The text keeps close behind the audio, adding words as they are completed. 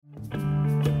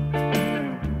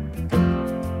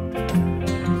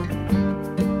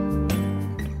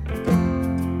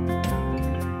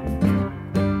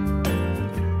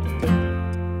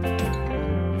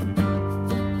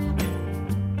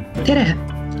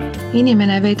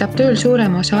Inimene veedab tööl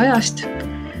suurema osa ajast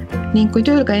ning kui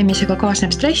tööl käimisega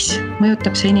kaasneb stress,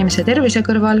 mõjutab see inimese tervise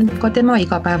kõrval ka tema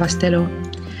igapäevast elu.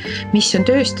 Mis on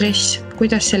tööstress,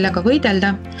 kuidas sellega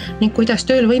võidelda ning kuidas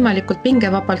tööl võimalikult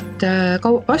pingevabalt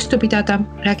vastu pidada,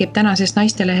 räägib tänases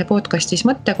Naistelehe podcastis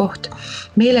Mõttekoht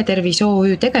Meeletervis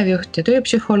OÜ tegevjuht ja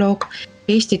tööpsühholoog,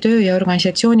 Eesti Töö- ja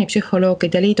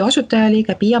Organisatsioonipsühholoogide Liidu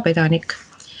asutajaliige Piia Pedanik.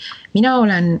 Mina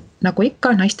olen, nagu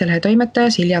ikka, Naistelehe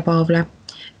toimetaja Silja Paavla.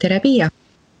 Tere, Piia!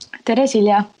 Tere,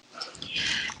 Silja!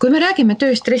 Kui me räägime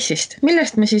tööstressist,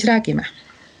 millest me siis räägime?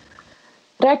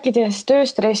 Rääkides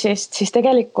tööstressist, siis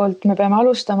tegelikult me peame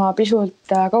alustama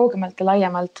pisut kaugemalt ja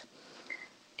laiemalt.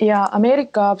 Ja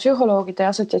Ameerika psühholoogide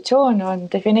assotsiatsioon on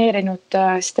defineerinud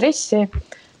stressi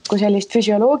kui sellist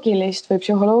füsioloogilist või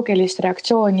psühholoogilist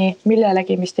reaktsiooni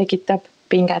millelegi, mis tekitab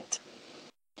pinget.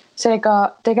 Seega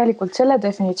tegelikult selle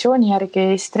definitsiooni järgi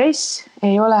stress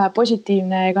ei ole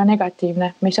positiivne ega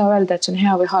negatiivne. Me ei saa öelda, et see on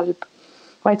hea või halb,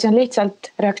 vaid see on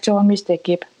lihtsalt reaktsioon, mis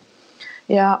tekib.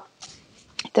 Ja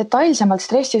detailsemalt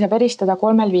stressi saab eristada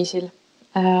 3 viisil.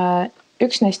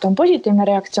 Üks neist on positiivne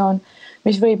reaktsioon,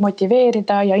 mis võib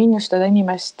motiveerida ja innustada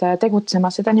inimest tegutsema.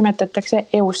 Seda nimetatakse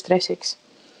eustressiks.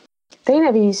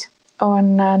 Teine viis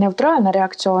on neutraalne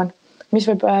reaktsioon, mis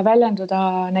võib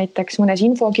väljenduda näiteks mõnes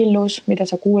infokillus, mida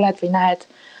sa kuuled või näed,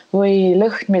 või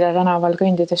lõhn, mida tänaval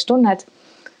kõndides tunned.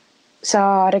 Sa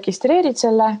registreerid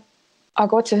selle,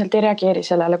 aga otseselt ei reageeri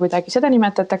sellele kuidagi. Seda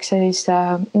nimetatakse siis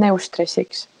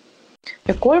neustressiks.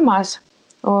 Ja 3.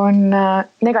 on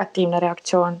negatiivne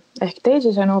reaktsioon, ehk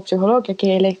teisisõnu psühholoogia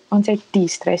keeli on see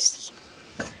distress.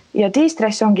 Ja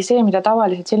distress ongi see, mida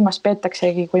tavaliselt silmas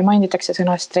peetaksegi, kui mainitakse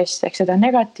sõna stress, ehk seda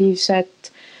negatiivset,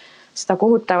 seda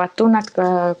kohutavat tunnet,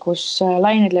 kus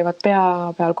lained leivad pea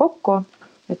peal kokku,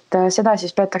 et seda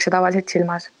siis peetakse tavaliselt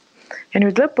silmas. Ja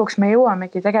nüüd lõpuks me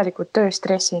jõuamegi tegelikult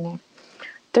tööstressini.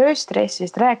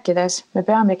 Tööstressist rääkides me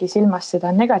peamegi silmas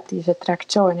seda negatiivset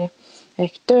reaktsiooni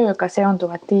ehk tööga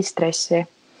seonduvat distressi.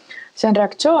 See on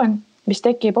reaktsioon, mis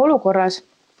tekib olukorras,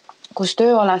 kus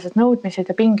tööalased nõudmised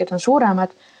ja pinged on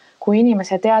suuremad kui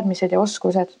inimese teadmised ja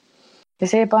oskused. Ja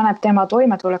see paneb tema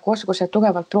toimetuleku oskused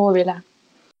tugevalt proovile.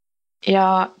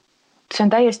 Ja see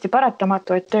on täiesti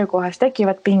paratamatu, et töökohas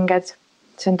tekivad pinged.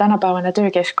 See on tänapäevane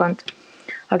töökeskkond.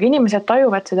 Aga inimesed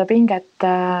tajuvad seda pinget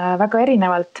väga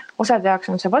erinevalt. Osade jaoks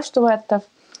on see vastuvõetav,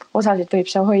 osasid võib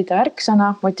see hoida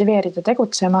ärksana, motiveerida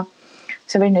tegutsema.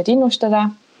 See võib neid innustada,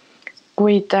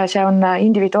 kuid see on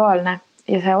individuaalne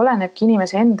ja see olenebki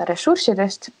inimese enda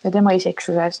ressurssidest ja tema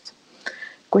isiksusest.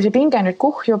 Kui see pinge nüüd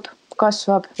kuhjub,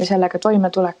 kasvab ja sellega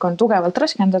toimetulek on tugevalt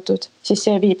raskendatud, siis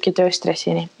see viibki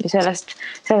tööstressini ja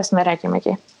sellest me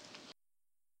räägimegi.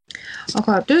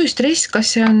 Aga tööstress,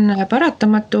 kas see on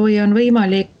paratamatu ja on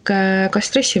võimalik ka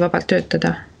stressivabalt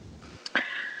töötada?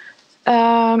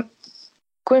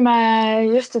 Kui me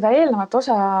just seda eelnevat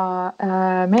osa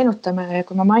meenutame,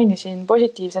 kui ma mainisin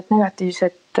positiivset,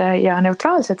 negatiivset ja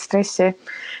neutraalset stressi,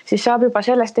 siis saab juba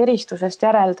sellest eristusest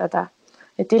järeldada,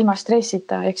 et ilma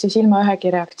stressita, ehk siis ilma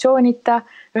ühegi reaktsioonita,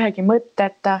 ühegi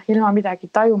mõtteta, ilma midagi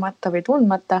tajumata või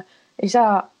tundmata ei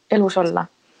saa elus olla.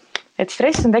 Et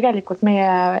stress on tegelikult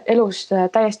meie elus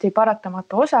täiesti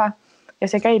paratamatu osa ja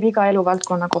see käib iga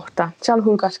eluvaldkonna kohta,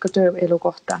 sealhulgas ka tööelu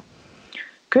kohta.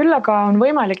 Küll aga on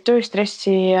võimalik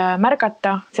tööstressi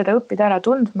märgata, seda õppida ära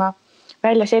tundma,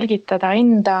 välja selgitada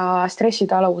enda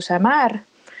stressitaluvuse määr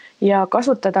ja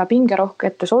kasutada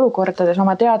pingerohketes olukordades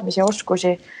oma teadmisi ja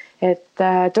oskusi, et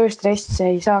tööstress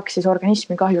ei saaks siis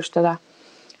organismi kahjustada.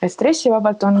 Et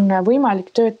stressivabalt on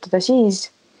võimalik töötada siis,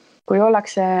 kui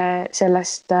ollakse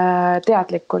sellest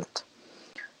teadlikult.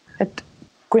 Et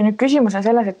kui nüüd küsimus on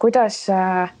selles, et kuidas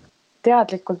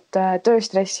teadlikult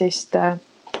tööstressi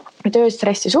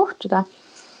suhtuda,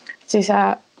 siis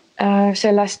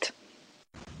sellest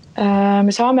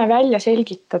me saame välja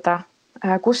selgitada,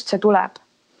 kust see tuleb.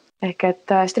 Ehk et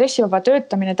stressivaba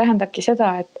töötamine tähendabki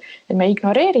seda, et me ei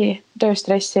ignoreeri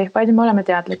tööstressi, vaid me oleme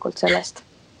teadlikult sellest.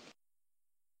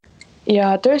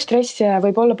 Ja tööstress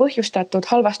võib olla põhjustatud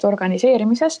halvast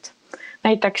organiseerimisest,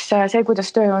 näiteks see,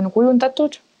 kuidas töö on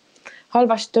kujundatud,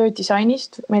 halvast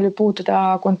töödisainist, meil võib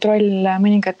puududa kontroll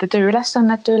mõningate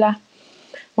tööülesannete üle,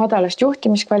 madalast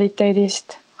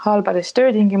juhtimiskvaliteedist, halbadest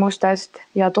töötingimustest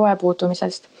ja toe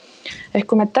puudumisest. Ehk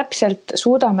kui me täpselt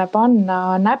suudame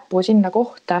panna näppu sinna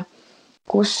kohta,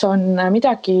 kus on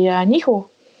midagi nihu,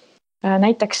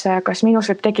 näiteks kas minus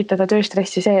võib tekitada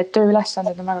tööstressi see, et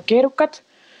tööülesanded on väga keerukad,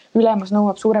 ülemus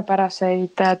nõuab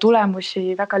suurepäraseid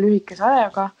tulemusi väga lühikese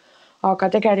ajaga, aga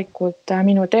tegelikult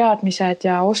minu teadmised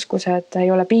ja oskused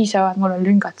ei ole piisavad, mul on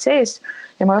lüngad sees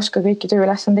ja ma ei oska kõiki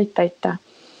tööülesandeid täita.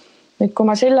 Nüüd, kui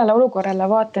ma sellele olukorrale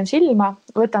vaatan silma,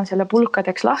 võtan selle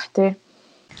pulkadeks lahti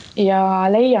ja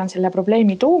leian selle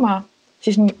probleemi tuuma,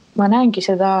 siis ma näengi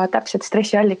seda täpset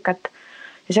stressiallikat.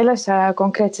 Ja selles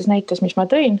konkreetses näites, mis ma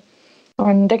tõin,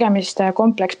 on tegemist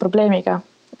kompleksprobleemiga.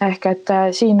 Ehk et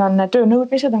siin on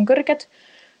töönõudmised on kõrged,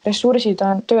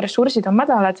 tööressursid on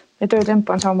madalad ja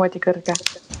töötempo on samamoodi kõrge.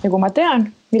 Ja kui ma tean,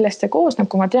 millest see koosneb,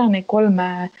 kui ma tean neid 3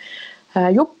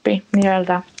 juppi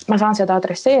nii-öelda, ma saan seda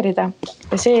adresseerida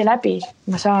ja seeläbi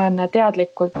ma saan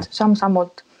teadlikult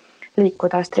samm-sammult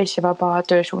liikuda stressivaba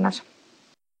töö suunas.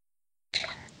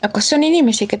 Kas on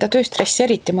inimesi, keda tööstress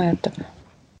eriti mõjutab?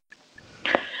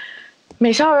 Me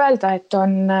ei saa öelda, et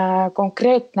on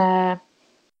konkreetne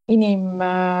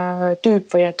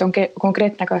inimtüüp või et on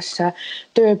konkreetne kas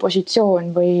tööpositsioon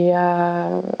või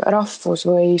rahvus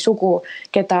või sugu,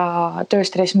 keda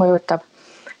tööstress mõjutab.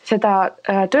 Seda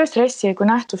tööstressi kui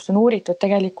nähtust on uuritud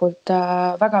tegelikult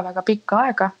väga-väga pikka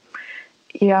aega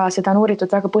ja seda on uuritud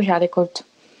väga põhjalikult.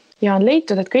 Ja on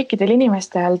leitud, et kõikidel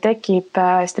inimestel tekib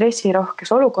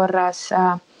stressirohkes olukorras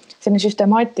selline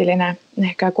süstemaatiline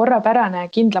ehk korrapärane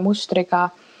kindla mustriga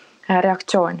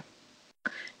reaktsioon.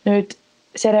 Nüüd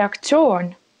see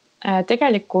reaktsioon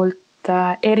tegelikult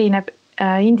erineb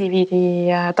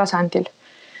indiviidi tasandil.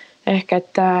 Ehk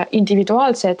et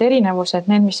individuaalsed erinevused,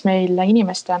 need, mis meil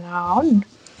inimestena on,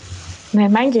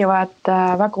 need mängivad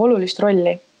väga olulist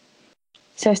rolli,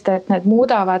 sest et need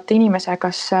muudavad inimese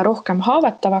kas rohkem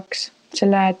haavatavaks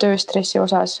selle tööstressi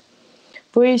osas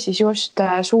või siis just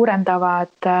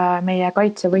suurendavad meie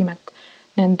kaitsevõimet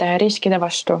nende riskide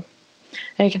vastu.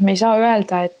 Ehk et me ei saa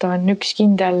öelda, et on üks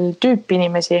kindel tüüp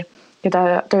inimesi,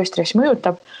 keda tööstress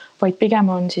mõjutab, vaid pigem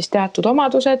on siis teatud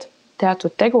omadused,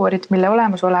 teatud tegurid, mille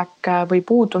olemasolek või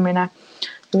puudumine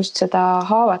just seda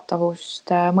haavatavust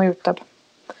mõjutab.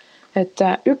 Et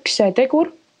üks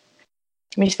tegur,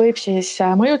 mis võib siis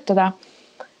mõjutada,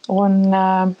 on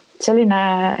selline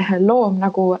loom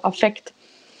nagu afekt.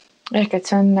 Ehk et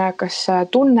see on kas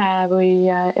tunne või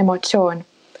emotsioon.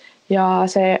 Ja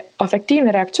see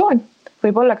afektiivne reaktsioon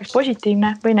võib olla kas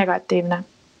positiivne või negatiivne.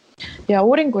 Ja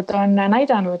uuringud on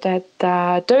näidanud, et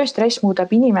tööstress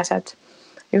muudab inimesed,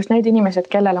 just need inimesed,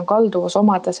 kellel on kalduvus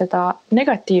omada seda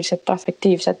negatiivset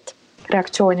afektiivset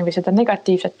reaktsiooni või seda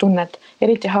negatiivset tunnet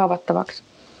eriti haavatavaks.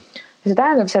 Ja see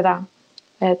tähendab seda,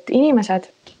 et inimesed,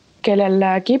 kellel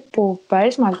kipub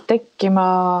esmalt tekkima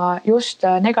just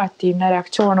negatiivne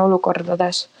reaktsioon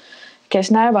olukordades, kes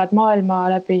näevad maailma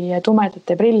läbi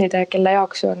tumedate prillide, kelle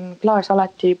jaoks on klaas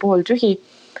alati pooltühi,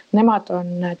 nemad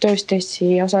on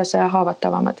tööstressi osas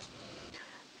haavatavamad.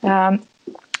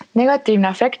 Negatiivne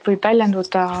afekt võib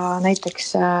väljenduda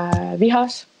näiteks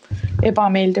vihas,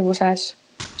 ebameeldivuses,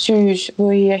 süüs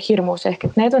või hirmus. Ehk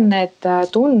et need on need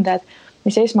tunded,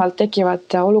 mis esmalt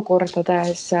tekivad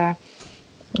olukordades,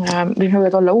 mis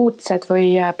võivad olla uudsed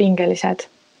või pingelised.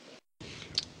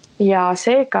 Ja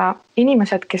seega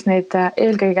inimesed, kes neid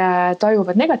eelkõige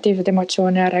tajuvad negatiivsed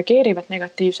emotsioone ja reageerivad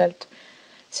negatiivselt,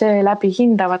 seeläbi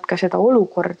hindavad ka seda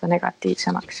olukorda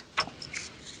negatiivsemaks.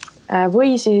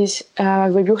 Või siis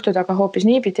võib juhtuda ka hoopis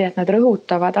niipidi, et nad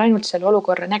rõhutavad ainult selle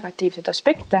olukorra negatiivseid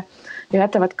aspekte ja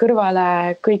jätavad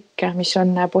kõrvale kõik, mis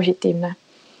on positiivne.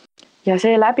 Ja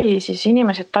seeläbi siis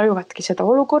inimesed tajuvadki seda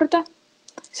olukorda,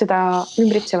 seda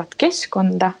ümbritsevat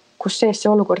keskkonda, kus sees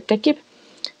see olukord tekib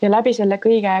ja läbi selle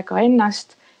kõige ka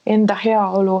ennast, enda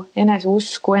heaolu,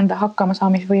 eneseusku, enda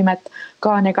hakkamasaamisvõimet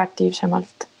ka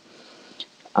negatiivsemalt.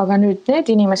 Aga nüüd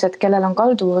need inimesed, kellel on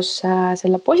kalduvus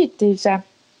selle positiivse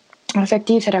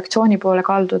afektiivse reaktsiooni poole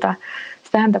kalduda,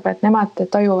 see tähendab, et nemad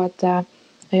tajuvad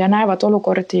ja näevad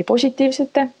olukordi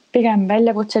positiivsete, pigem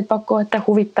väljakutseid pakkuvate,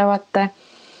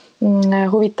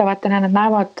 huvitavatena, nad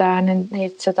näevad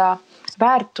neid seda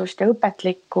väärtust ja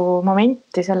õpetlikku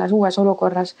momenti selles uues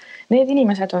olukorras. Need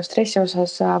inimesed on stressi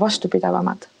osas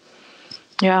vastupidavamad.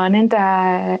 Ja nende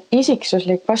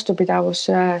isiksuslik vastupidavus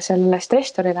sellele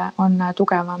stressorile on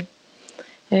tugevam.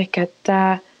 Ehk et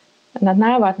nad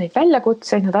näevad neid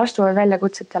väljakutseid, nad astuvad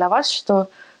väljakutsetele vastu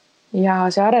ja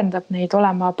see arendab neid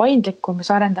olema paindlikum,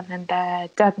 see arendab nende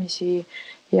teadmisi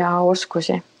ja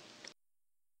oskusi.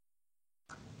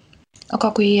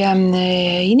 Aga kui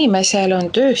inimesel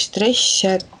on tööstress,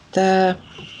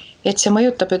 et see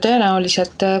mõjutab ju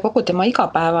tõenäoliselt kogu tema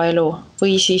igapäevaelu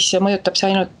või siis mõjutab see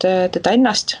ainult teda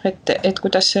ennast, et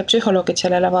kuidas psühholoogid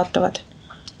sellele vaatavad?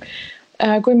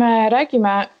 Kui me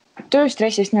räägime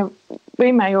tööstressist, me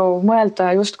võime ju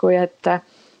mõelda justkui, et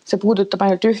see puudutab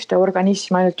ainult ühte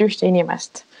organismi, ainult ühte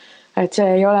inimest. Et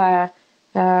see ei ole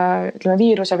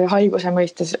viiruse või haiguse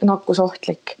mõistes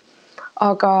nakkusohtlik.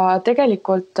 Aga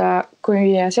tegelikult,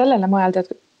 kui sellele mõelda,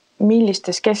 et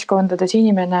millistes keskkondades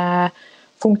inimene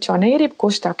funktsioneerib,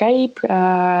 kus ta käib.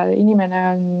 Inimene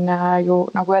on ju,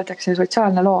 nagu öeldakse,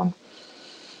 sotsiaalne loom.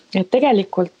 Et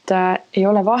tegelikult ei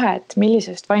ole vahet,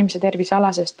 millisest vaimse tervise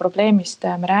alasest probleemist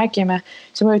me räägime.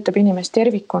 See mõjutab inimest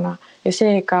tervikuna ja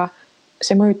seega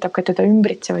see mõjutab ka teda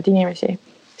ümbritsevad inimesi.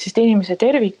 Sest inimese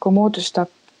terviku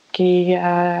moodustabki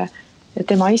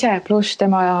tema ise pluss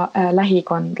tema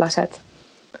lähikondlased.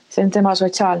 See on tema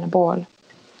sotsiaalne pool.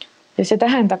 Ja see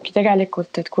tähendabki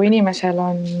tegelikult, et kui inimesel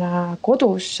on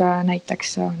kodus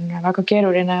näiteks on väga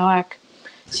keeruline aeg,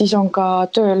 siis on ka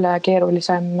tööl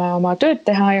keerulisem oma tööd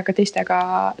teha ja ka teistega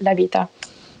lävida.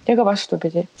 Ja ka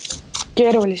vastupidi.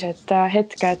 Keerulised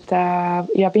hetked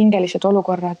ja pingelised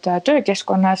olukorrad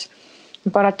töökeskkonnas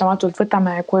paratamatult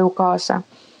võtame koju kaasa.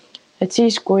 Et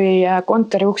siis, kui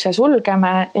kontori ukse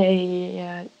sulgeme,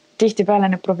 tihtipeale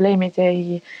need probleemid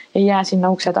ei jää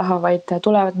sinna ukse taha, vaid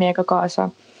tulevad meiega kaasa.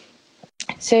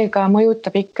 Seega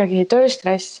mõjutab ikkagi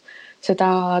tööstress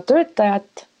seda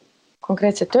töötajat,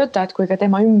 konkreetset töötajat, kui ka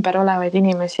tema ümber olevaid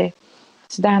inimesi.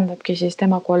 See tähendabki siis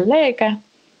tema kolleege,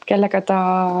 kellega ta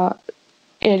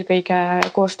eelkõige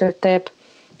koostööd teeb,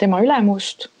 tema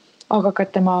ülemust, aga ka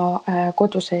tema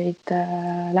koduseid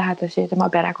lähedasi, tema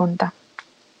perekonda.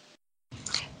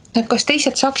 Kas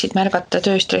teised saaksid märgata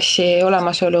tööstressi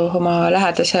olemasolu oma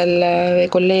lähedasel või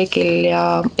kolleegil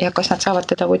ja kas nad saavad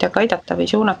teda kuidagi aidata või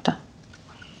suunata?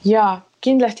 Jaa,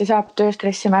 kindlasti saab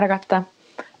tööstressi märgata.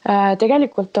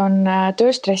 Tegelikult on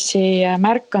tööstressi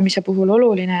märkamise puhul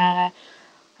oluline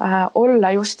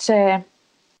olla just see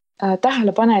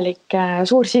tähelepanelik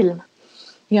suur silm.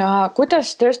 Ja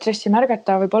kuidas tööstressi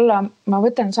märgata, võib-olla ma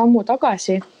võtan sammu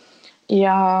tagasi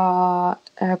ja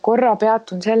korra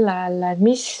peatun sellel,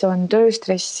 mis on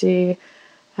tööstressi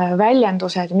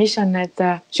väljendused, mis on need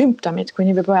sümptomid, kui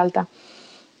nii võib öelda.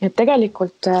 Et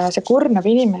tegelikult see kurnab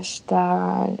inimest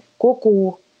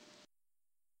kogu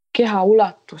keha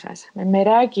ulatuses. Me ei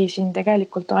räägi siin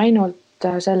tegelikult ainult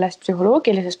sellest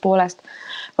psühholoogilisest poolest,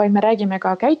 vaid me räägime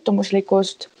ka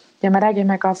käitumuslikust ja me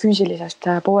räägime ka füüsilisest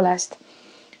poolest.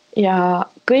 Ja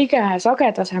kõige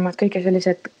sagedasemad, kõige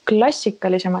sellised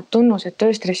klassikalisemad tunnused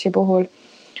tööstressi puhul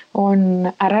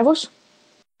on ärevus.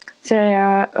 See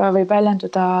võib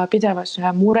väljenduda pidevas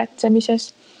muretsemises,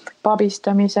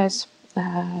 pabistamises,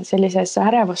 sellises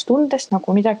ärevas tundest,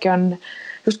 nagu midagi on,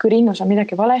 justkui rinnus on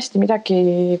midagi valesti,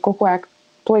 midagi kogu aeg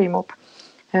toimub.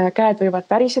 Käed võivad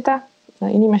päriseda,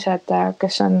 inimesed,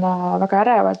 kes on väga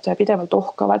ärevad, pidevalt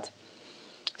ohkavad,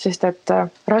 sest et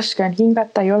raske on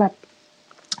hingata, ei ole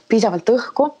piisavalt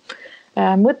õhku.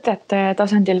 Mõtete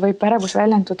tasandil võib ärevus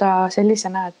väljenduda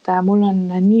sellisena, et mul on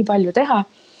nii palju teha,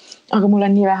 aga mul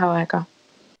on nii vähe aega.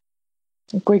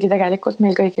 Kuigi tegelikult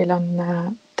meil kõigil on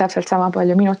täpselt sama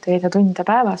palju minuteid ja tunde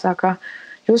päevas, aga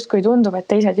justkui tundub, et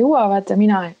teised jõuavad ja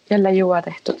mina jälle ei jõua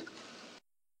tehtud.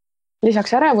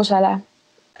 Lisaks ärevusele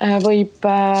võib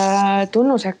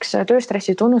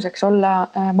tööstressi tunnuseks olla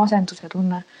masenduse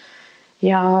tunne.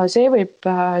 Ja see võib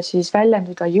siis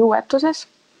väljenduda jõuetuses,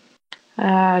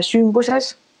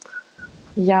 sümbuses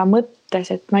ja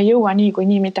mõttes, et ma ei jõua nii kui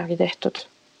nii midagi tehtud.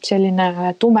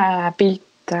 Selline tume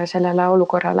pilt sellele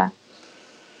olukorrale.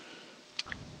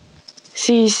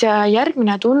 Siis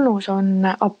järgmine tunnus on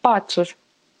apaatsus.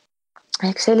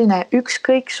 Ehk selline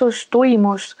ükskõiksus,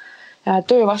 tuimus,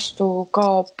 töö vastu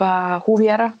kaob huvi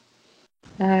ära.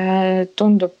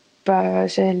 Tundub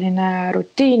selline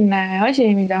rutiinne asi,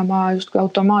 mida ma justkui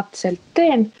automaatselt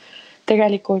teen.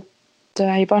 Tegelikult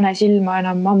ei pane silma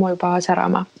enam ammu juba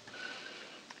särama.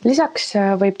 Lisaks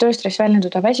võib tööstress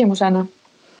väljenduda väsimusena.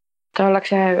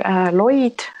 Ollakse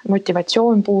loid,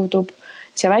 motivatsioon puudub.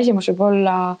 See väsimus võib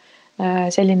olla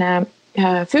selline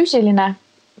füüsiline,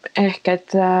 ehk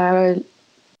et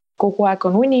kogu aeg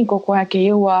on uni, kogu aeg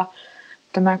ei jõua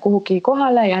kuhugi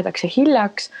kohale, jäädakse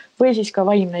hiljaks või siis ka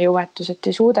vaimne jõuetus, et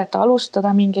ei suudeta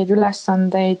alustada mingeid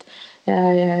ülesandeid,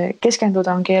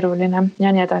 keskenduda on keeruline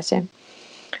ja nii edasi.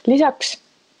 Lisaks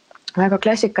väga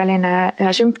klassikaline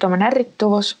sümptom on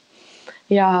ärrituvus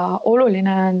ja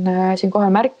oluline on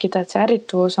siinkohal märkida, et see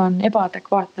ärrituvus on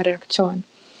ebaadekvaatne reaktsioon.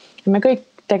 Ja me kõik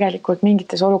tegelikult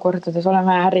mingites olukordades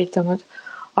oleme ärritunud,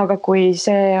 aga kui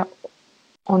see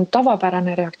on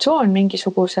tavapärane reaktsioon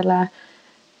mingisugusele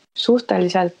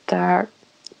suhteliselt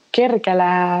kergele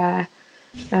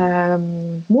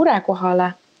murekohale,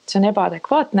 see on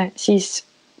ebaadekvaatne, siis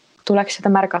tuleks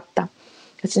seda märgata.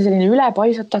 Et see on selline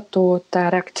ülepaisutatud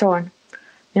reaktsioon,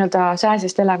 nii-öelda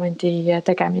sääsest elevandi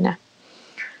tegemine.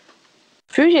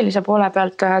 Füüsilise poole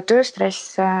pealt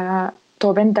tööstress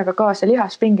toob endaga kaasa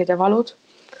lihaspingid ja valud.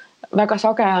 Väga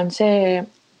sage on see,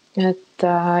 et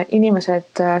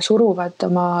inimesed suruvad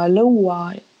oma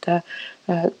lõua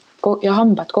ja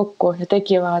hambad kokku ja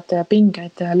tekivad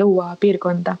pinged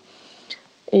lõuapiirkonda.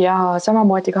 Ja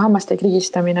samamoodi ka hammaste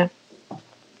krigistamine.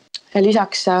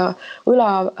 Lisaks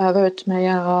õlavöötme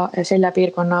ja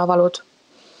seljapiirkonna valud.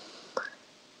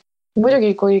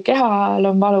 Muidugi, kui kehal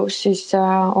on valus, siis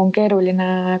on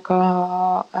keeruline ka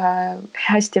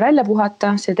hästi välja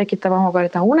puhata, see tekitab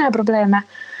omakorda uneprobleeme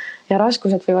ja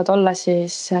raskused võivad olla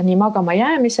siis nii magama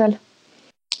jäämisel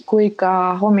kui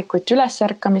ka hommikuti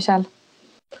ülesärkamisel.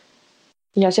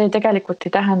 Ja see tegelikult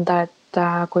ei tähenda, et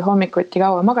kui hommikuti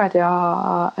kaua magad ja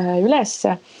üles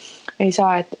ei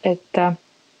saa, et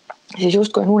siis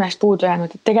justkui on unest puudu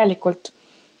jäänud, et tegelikult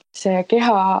see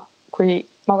keha, kui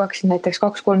magaksid näiteks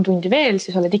 2-3 tundi veel,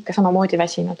 siis oled ikka samamoodi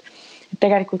väsinud. Et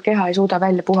tegelikult keha ei suuda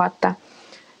välja puhata.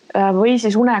 Või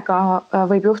siis unega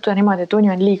võib juhtuda niimoodi, et uni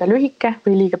on liiga lühike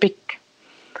või liiga pikk.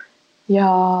 Ja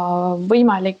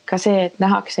võimalik ka see, et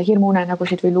nähakse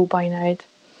hirmuunenägusid või luupaineid.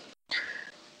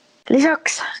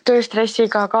 Lisaks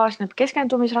tööstressiga kaasneb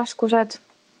keskendumisraskused,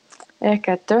 ehk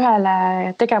et ühele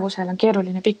tegevusele on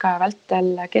keeruline pika aja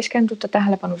vältel keskenduda,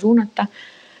 tähelepanu suunata.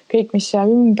 Kõik, mis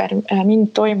ümber mind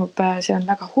toimub, see on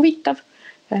väga huvitav.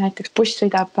 Näiteks buss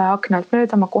sõidab aknalt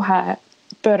mööda, ma kohe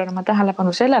pööran oma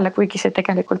tähelepanu sellele, kuigi see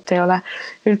tegelikult ei ole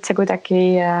üldse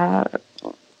kuidagi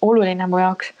oluline mu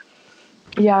jaoks.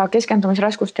 Ja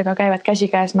keskendumisraskustega käivad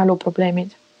käsikäes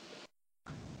mäluprobleemid.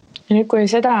 Ja nüüd, kui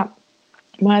seda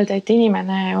mõelda, et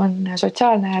inimene on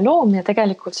sotsiaalne loom ja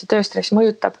tegelikult see tööstress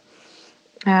mõjutab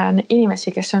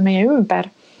inimesi, kes on meie ümber,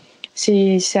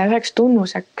 siis üheks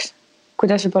tunnuseks,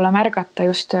 kuidas võib olla märgata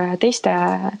just teiste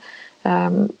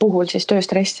puhul siis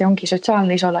tööstressi, ongi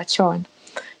sotsiaalne isolatsioon.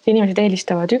 Inimesed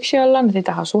eelistavad üksi olla, nad ei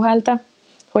taha suhelda,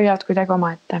 hoiavad kuidagi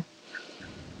omaette.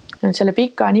 Selle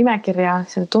pika nimekirja,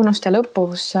 selle tunnuste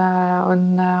lõpus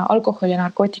on alkoholi ja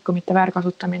narkootikumite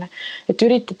väärkasutamine, et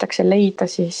üritatakse leida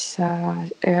siis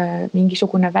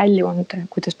mingisugune väljund,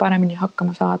 kuidas paremini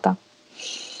hakkama saada.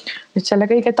 Nüüd selle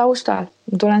kõige taustal,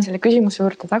 tulen selle küsimuse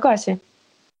juurde tagasi,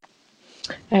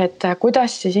 et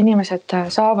kuidas siis inimesed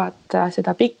saavad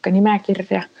seda pikka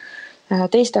nimekirja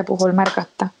teiste puhul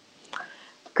märgata.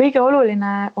 Kõige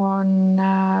oluline on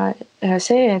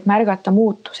see, et märgata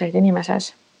muutuseid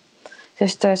inimeses,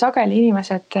 sest sageli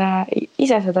inimesed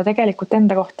ise seda tegelikult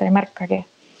enda kohta ei märkagi.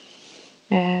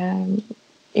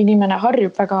 Inimene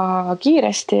harjub väga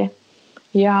kiiresti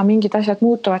ja mingid asjad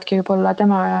muutuvadki võib-olla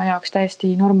tema jaoks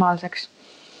täiesti normaalseks.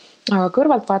 Aga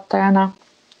kõrvaltvaatajana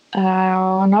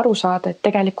on aru saada, et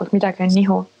tegelikult midagi on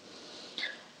nihu.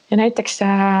 Ja näiteks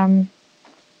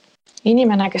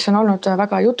inimene, kes on olnud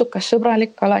väga jutukas,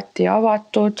 sõbralik, alati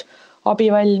avatud,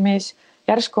 abivalmis,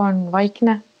 järsku on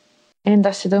vaikne,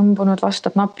 endasse tõmbunud,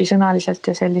 vastab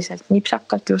napisõnaliselt ja selliselt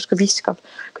nipsakalt justkui viskab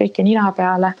kõike nina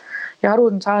peale ja aru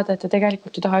on saada, et ta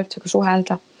tegelikult ei taha üldse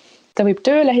suhelda. Ta võib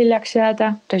tööle hiljaks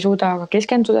jääda, ta ei suuda aga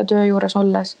keskenduda töö juures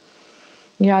olles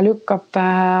ja lükkab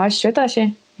asju edasi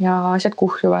ja asjad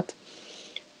kuhjuvad.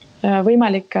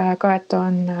 Võimalik ka, et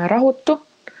on rahutu,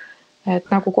 et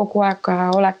nagu kogu aeg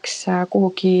oleks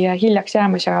kuhugi hiljaks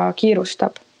jäämas ja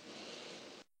kiirustab.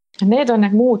 Need on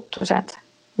need muutused,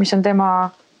 mis on tema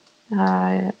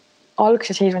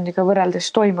algse seisundiga võrreldes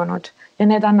toimunud ja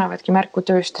need annavadki märku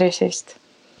tööstressist.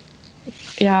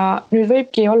 Ja nüüd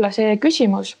võibki olla see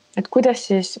küsimus, et kuidas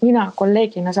siis mina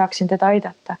kolleegina saaksin teda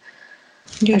aidata.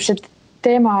 See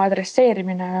teema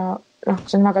adresseerimine,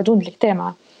 see on väga tundlik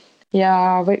teema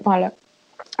ja võib-olla,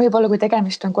 kui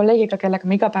tegemist on kolleegiga, kellega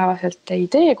ma igapäevaselt ei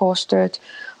tee koostööd,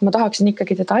 ma tahaksin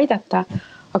ikkagi teda aidata,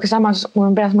 aga samas mul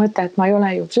on peas mõte, et ma ei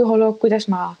ole ju psühholoog, kuidas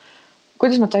ma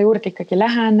ta juurde ikkagi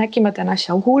lähen, äkki ma teen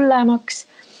asja hullemaks,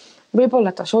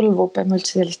 võib-olla ta solvub, et ma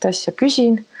üldse sellist asja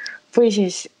küsin või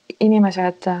siis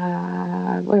inimesed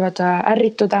võivad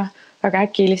ärrituda, väga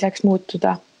äkiliseks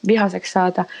muutuda, vihaseks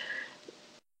saada.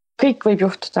 Kõik võib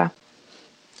juhtuda.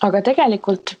 Aga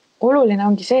tegelikult oluline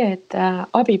ongi see, et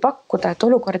abi pakkuda, et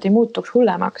olukord ei muutuks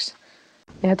hullemaks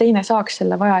ja teine saaks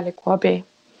selle vajaliku abi.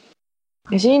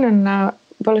 Ja siin on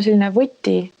võib-olla selline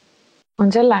võti on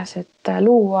selles, et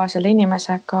luua selle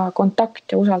inimesega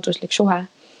kontakt ja usalduslik suhe.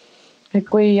 Et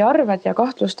kui arvad ja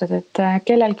kahtlustad, et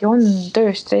kellelgi on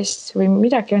tööstress või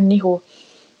midagi on nihu,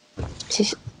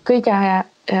 siis kõige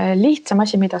lihtsam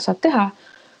asi, mida saad teha,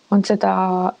 on seda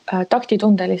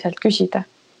taktitundeliselt küsida.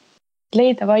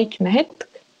 Leida vaikne hetk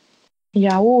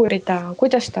ja uurida,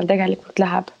 kuidas tal tegelikult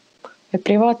läheb. Et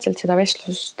privaatselt seda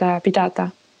vestlust pidada.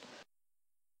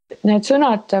 Need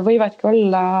sõnad võivadki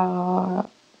olla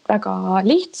väga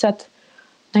lihtsad.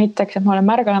 Näiteks, et ma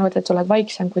olen märganud, et oled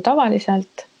vaiksem kui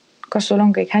tavaliselt. Kas sul on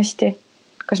kõik hästi?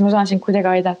 Kas ma saan sind kuidagi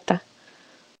aidata?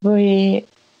 Või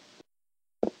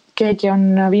keegi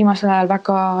on viimasel ajal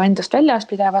väga endast väljas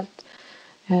pidevalt,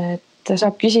 et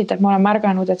saab küsida, et ma olen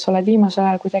märganud, et sa oled viimasel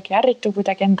ajal kuidagi ärritu,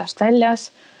 kuidagi endast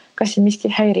väljas, kas sind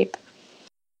miski häirib.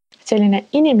 Selline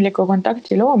inimliku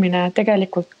kontakti loomine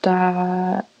tegelikult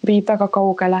viib väga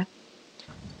kaugele.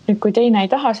 Nüüd, kui teine ei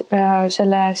taha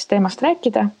sellest teemast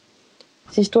rääkida,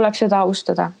 siis tuleb seda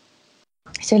austada.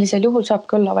 Sellisel juhul saab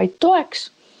olla vaid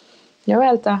toeks ja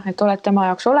öelda, et oled tema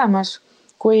jaoks olemas,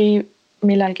 kui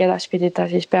millelgi edaspidi ta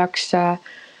siis peaks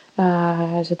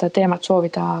seda teemat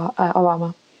soovida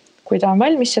avama. Kui ta on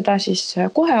valmis seda siis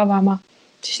kohe avama,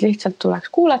 siis lihtsalt tuleks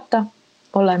kuulata,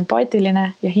 olla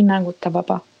empaatiline ja hinnanguta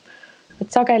vaba. Et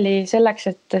sageli selleks,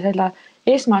 et seda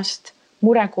esmast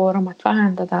murekoormat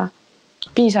vähendada,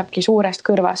 piisabki suurest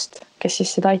kõrvast, kes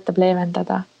siis seda aitab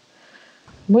leevendada.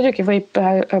 Muidugi võib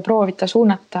proovida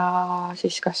suunata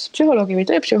siis kas psühholoogi või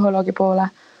tööpsühholoogi poole,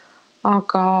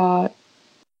 aga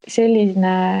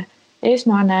selline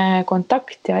esmane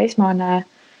kontakt ja esmane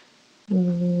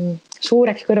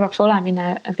suureks kõrvaks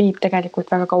olemine viib tegelikult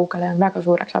väga kaugele ja on väga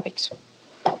suureks abiks.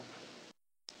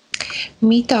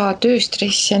 Mida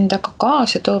tööstress endaga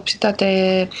kaasa toob, seda te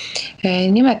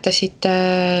nimetasite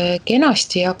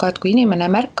kenasti, aga et kui inimene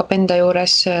märkab enda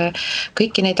juures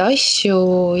kõiki neid asju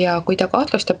ja kui ta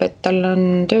kahtlustab, et tal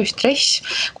on tööstress,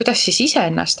 kuidas siis ise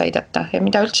ennast aidata ja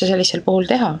mida üldse sellisel puhul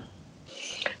teha?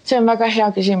 See on väga hea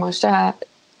küsimus.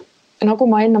 Nagu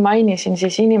ma enne mainisin,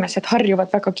 siis inimesed harjuvad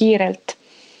väga kiirelt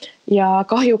ja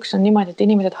kahjuks on niimoodi, et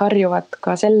inimesed harjuvad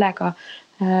ka sellega,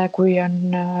 kui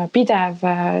on pidev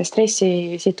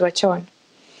stressisituatsioon.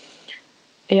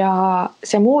 Ja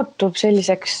see muutub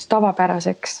selliseks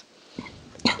tavapäraseks.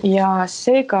 Ja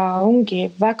seega ongi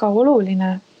väga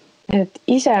oluline, et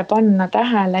ise panna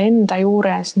tähele enda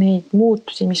juures neid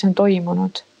muutusi, mis on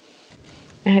toimunud.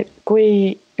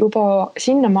 Kui juba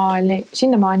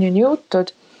sinnamaani on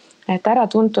jõutud, et ära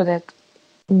tuntud, et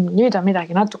nüüd on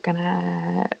midagi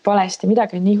natukene valesti,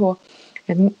 midagi on nihu,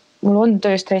 et mul on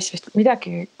tööstress, vist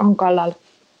midagi on kallal.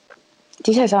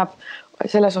 Ise saab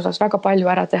selles osas väga palju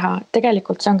ära teha.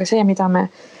 Tegelikult see on ka see, mida me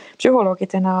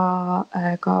psühholoogidena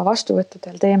ka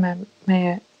vastuvõttudel teeme.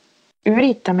 Me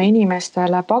üritame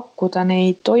inimestele pakkuda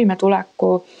neid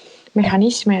toimetuleku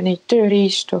mehhanisme ja neid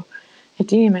tööriistu,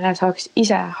 et inimene saaks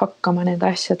ise hakkama nende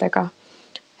asjadega.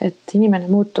 Et inimene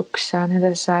muutuks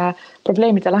nendes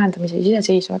probleemide lahendamises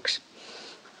iseseisvaks.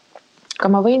 Aga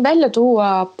ma võin välja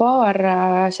tuua paar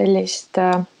sellist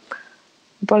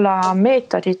võib-olla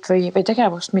meetodit või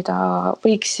tegevust, mida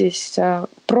võiks siis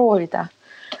proovida.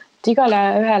 Et igale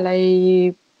ühele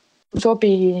ei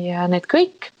sobi need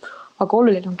kõik, aga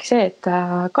oluline ongi see, et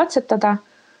katsetada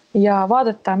ja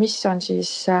vaadata, mis on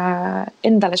siis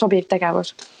endale sobiv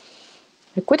tegevus.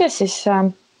 Et kuidas siis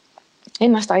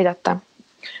ennast aidata?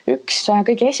 Üks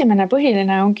kõige esimene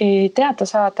põhiline ongi teada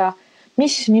saada,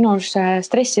 mis minus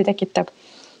stressi tekitab.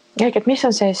 Ehk, et mis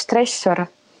on see stressor,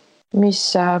 mis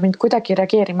mind kuidagi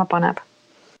reageerima paneb.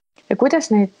 Ja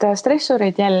kuidas neid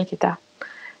stressoreid jälgida?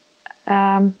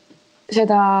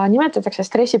 Seda nimetatakse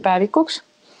stressipäevikuks.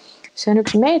 See on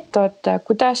üks meetod,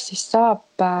 kuidas siis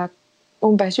saab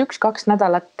umbes 1-2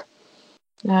 nädalat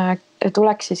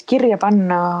tuleks siis kirja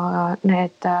panna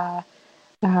need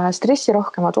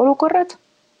stressirohkemad olukorrad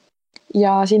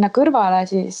ja sinna kõrvale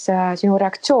siis sinu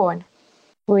reaktsioon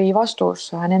või vastus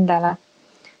nendele.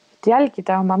 Et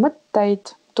jälgida oma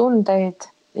mõtteid, tundeid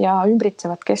ja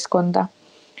ümbritsevat keskkonda.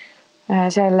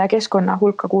 Selle keskkonna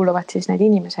hulka kuuluvad siis need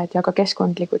inimesed ja ka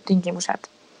keskkondlikud tingimused.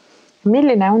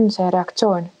 Milline on see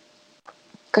reaktsioon?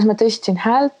 Kas ma tõstsin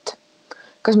häält?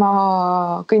 Kas ma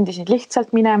kõndisin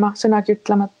lihtsalt minema, sõnagi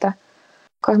ütlemata?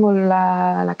 Kas mul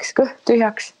läks kõht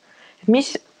tühjaks?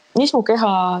 Mis mu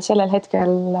keha sellel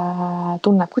hetkel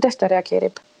tunneb? Kuidas ta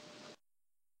reageerib?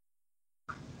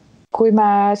 Kui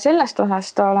me sellest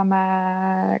osast oleme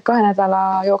 2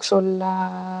 nädala jooksul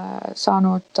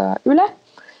saanud üle,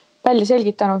 välja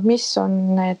selgitanud, mis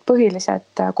on need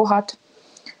põhilised kohad,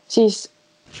 siis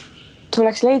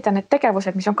tuleks leida need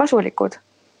tegevused, mis on kasulikud.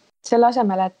 Selle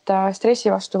asemel, et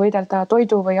stressi vastu võidelda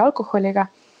toidu või alkoholiga,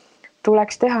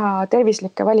 tuleks teha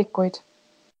tervislikke valikuid.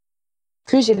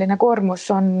 Füüsiline koormus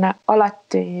on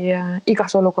alati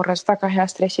igas olukorras väga hea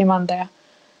stressimandaja.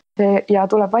 Ja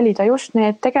tuleb valida just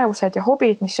need tegevused ja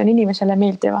hobid, mis on inimesele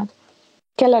meeldivad.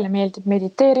 Kellele meeldib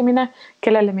mediteerimine,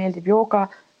 kellele meeldib jooga,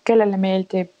 kellele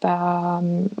meeldib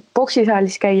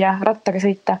boksisaalis käia, rattaga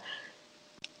sõita.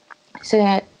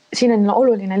 Siin on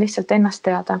oluline lihtsalt ennast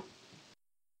teada.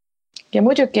 Ja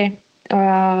muidugi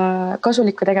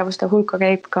kasulike tegevuste hulka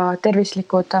käib ka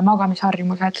tervislikud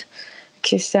magamisharjumused,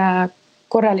 ehk siis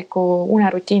korraliku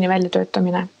unerutiini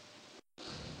väljatöötamine.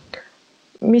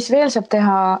 mis veel saab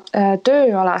teha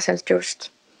tööalaselt just,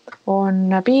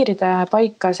 on piiride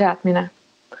paika seadmine.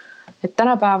 Et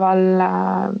tänapäeval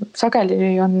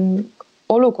sageli on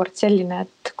olukord selline,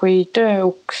 et kui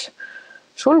tööuks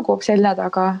sulgub selja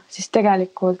taga, siis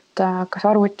tegelikult kas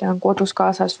arvuti on kodus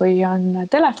kaasas või on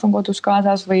telefon kodus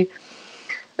kaasas või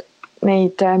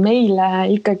neid meile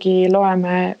ikkagi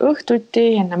loeme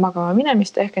õhtuti enne magama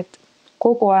minemist, ehk et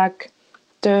kogu aeg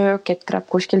töö ketrab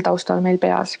kuskil taustal meil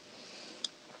peas.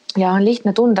 Ja on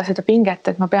lihtne tunda seda pinget,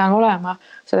 et ma pean olema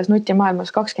selles nutimaailmas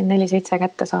 24/7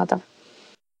 kättesaadav.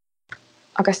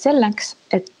 Aga selleks,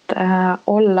 et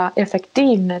olla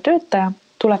efektiivne töötaja,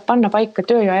 tuleb panna paika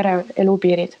töö ja eraelu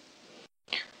piirid.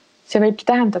 See võibki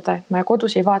tähendada, et ma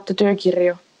kodus ei vaata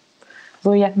töökirju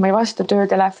või et ma ei vasta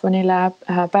töötelefonile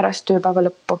pärast tööpäeva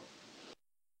lõppu.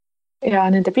 Ja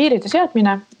nende piiride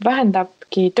seadmine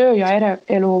vähendabki töö ja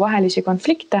eraelu vahelisi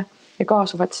konflikte ja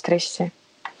kaasuvat stressi.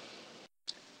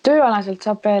 Tööalaselt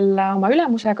saab veel oma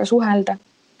ülemusega suhelda,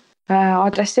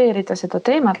 adresseerida seda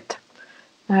teemat,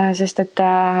 sest et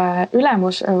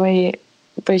ülemus või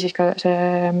siis ka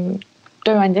see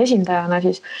tööandja esindajana,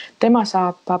 siis tema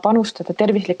saab panustada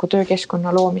tervisliku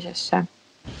töökeskkonna loomisesse.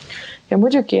 Ja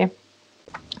muidugi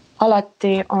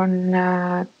alati on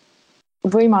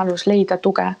võimalus leida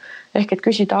tuge, ehk et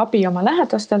küsida abi oma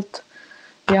lähedastelt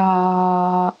ja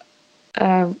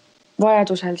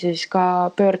vajadusel siis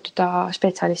ka pöörduda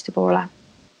spetsialisti poole.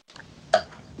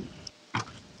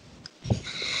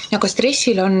 Aga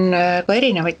stressil on ka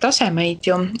erinevaid tasemeid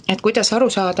ju, et kuidas aru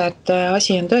saada, et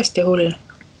asi on tõesti hull?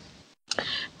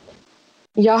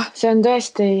 Jah, see on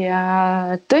tõesti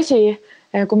tõsi.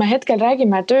 Kui me hetkel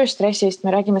räägime tööstressist,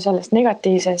 me räägime sellest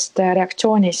negatiivsest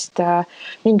reaktsioonist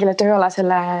mingile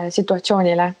tööalasele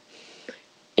situatsioonile.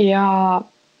 Ja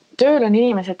tööl on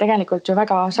inimesed tegelikult ju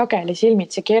väga sageli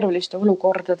silmitsi keeruliste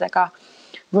olukordadega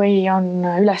või on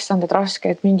ülesanded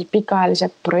rasked, mingid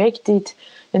pikaajalised projektid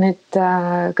ja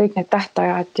kõik need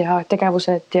tähtajad ja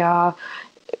tegevused ja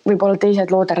võib-olla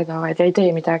teised looderdavad ja ei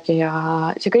tee midagi ja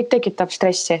see kõik tekitab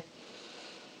stressi.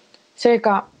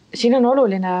 Seega siin on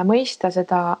oluline mõista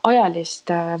seda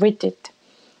ajalist võtit.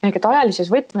 Ehk et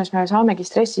ajalises võtmes me saamegi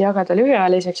stressi jagada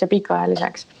lühiajaliseks ja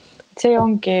pikaajaliseks. See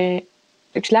ongi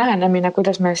üks lähenemine,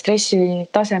 kuidas me stressi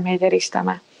tasemeid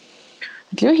eristame.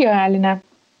 Et lühiajaline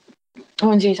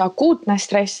on siis akuutne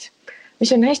stress,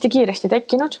 mis on hästi kiiresti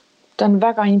tekkinud. Ta on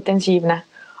väga intensiivne,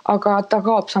 aga ta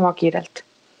kaob sama kiirelt.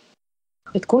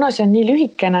 Et kuna see on nii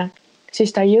lühikene,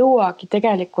 siis ta ei jõuagi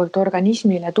tegelikult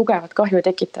organismile tugevat kahju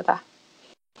tekitada.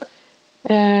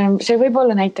 See võib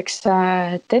olla näiteks,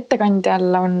 et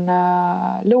ettekandjal on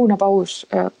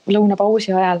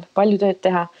lõunapausi ajal palju tööd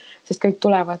teha, sest kõik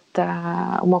tulevad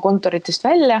oma kontoritest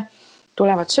välja,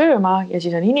 tulevad sööma ja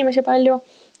siis on inimesi palju,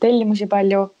 tellimusi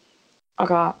palju,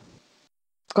 aga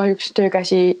kahjuks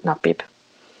töökäsi napib.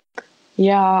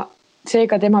 Ja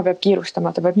seega tema peab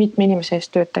kiirustama, ta peab mitme inimese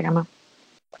eest tööd tegema.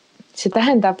 See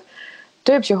tähendab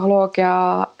tööpsühholoogia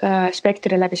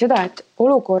spektri läbi seda, et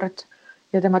olukord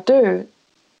ja tema töö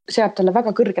seab talle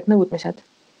väga kõrged nõudmised.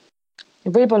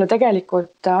 Ja võib-olla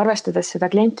tegelikult arvestades seda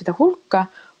klientide hulka,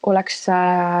 oleks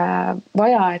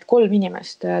vaja, et 3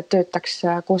 inimest töötaks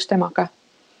koos temaga.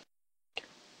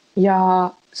 Ja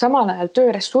samal ajal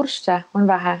tööressursse on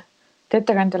vähe, et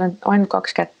ettekandjal on ainult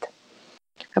 2 kätt.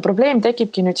 Ja probleem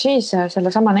tekibki nüüd siis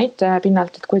selle sama näite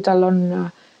pinnalt, et kui tal on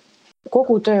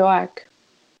kogu tööaeg,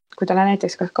 kui tal on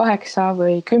näiteks kas 8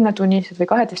 või 10 tunnised või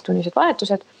 12 tunnised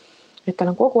vahetused, et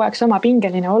tal on kogu aeg sama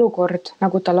pingeline olukord,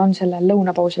 nagu tal on sellel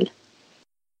lõunapausil.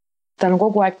 Tal on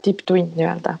kogu aeg tipptund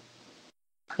nii-öelda.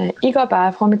 Iga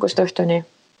päev hommikust õhtuni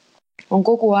on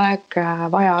kogu aeg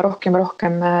vaja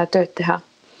rohkem tööd teha.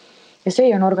 Ja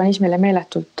see on organismile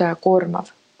meeletult koormav.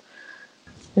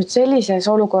 Nüüd sellises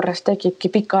olukorras tekibki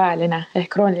pikaajaline ehk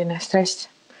krooniline stress.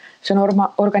 See on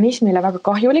organismile väga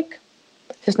kahjulik,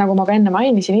 sest nagu ma ka enne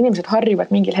mainisin, inimesed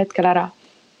harjuvad mingil hetkel ära.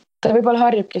 Ta võib-olla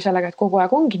harjubki sellega, et kogu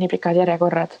aeg ongi nii pikad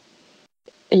järjekorrad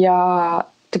ja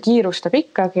ta kiirustab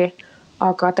ikkagi,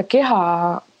 aga ta keha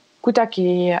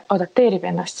kuidagi adapteerib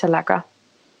ennast sellega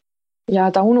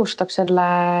ja ta unustab selle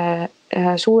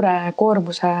suure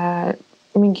koormuse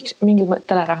mingil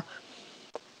mõttel ära.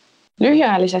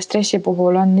 Lühiajalise stressi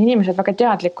puhul on inimesed väga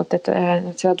teadlikud, et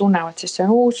nad seda tunnevad, sest see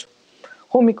on uus.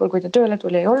 Hommikul, kui ta tööle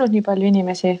tuli, ei olnud nii palju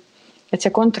inimesi, et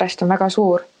see kontrast on väga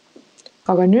suur.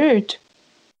 Aga nüüd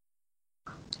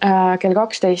kell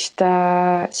 12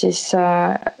 siis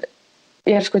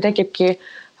järsku tekibki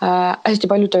hästi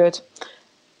palju tööd.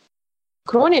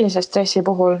 Kroonilise stressi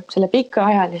puhul, selle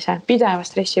pikaajalise, pideva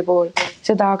stressi puhul,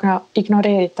 seda aga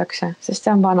ignoreeritakse, sest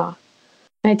see on vana.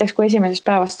 näiteks kui esimesest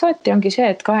päevast saati ongi see,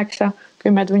 et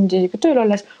 8-10 tundi tööl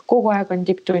olles kogu aeg on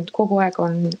tipptund, kogu aeg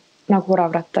on nagu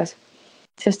oravrattas,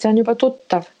 sest see on juba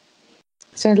tuttav.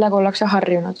 Sellega ollakse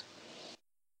harjunud.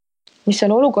 Mis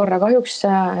selle olukorra kahjuks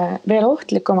veel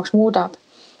ohtlikumaks muudab,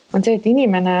 on see, et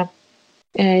inimene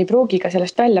ei pruugi ka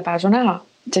sellest väljapääsu näha,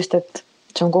 sest et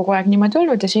see on kogu aeg niimoodi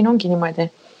olnud ja siin ongi niimoodi.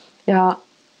 Ja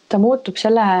ta muutub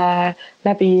selle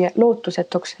läbi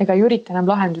lootusetuks ega ei ürita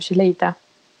enam lahendusi leida.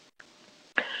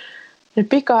 Nüüd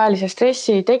pikaajalise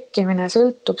stressi tekkimine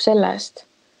sõltub sellest,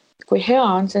 kui hea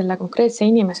on selle konkreetse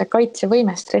inimese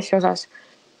kaitsevõime stressi osas.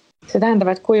 See tähendab,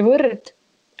 et kuivõrd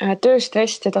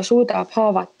tööstress teda suudab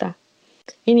haavata.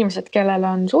 Inimesed, kellel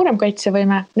on suurem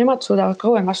kaitsevõime, nemad suudavad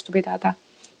kauem vastu pidada.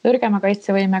 Nõrgema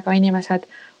kaitsevõimega inimesed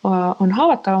on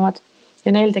haavatavamad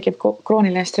ja neil tekib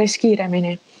krooniline stress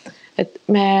kiiremini. Et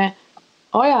me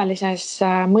ajalises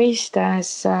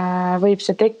mõistes võib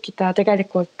see tekkida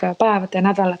tegelikult päevade ja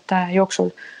nädalate jooksul.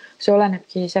 See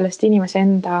olenebki sellest inimese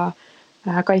enda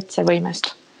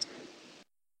kaitsevõimest.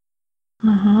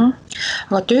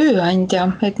 Aga tööandja,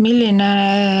 et milline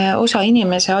osa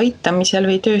inimese aitamisel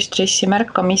või tööstressi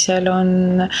märkamisel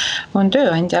on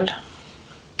tööandjal?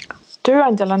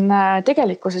 Tööandjal on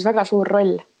tegelikkuses väga suur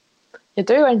roll ja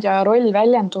tööandja roll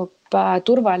väljendub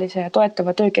turvalise ja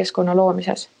toetava töökeskkonna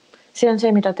loomises. See on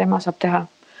see, mida tema saab teha.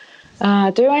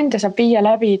 Tööandja saab viia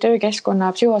läbi töökeskkonna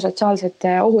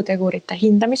psühhosotsiaalsete ohutegurite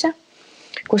hindamise,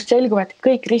 kust selguvad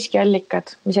kõik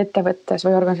riskiallikad, mis ettevõttes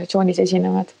või organisatsioonis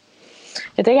esinevad.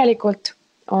 Ja tegelikult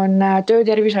on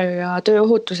töötervishoiu ja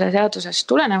tööohutuse seadusest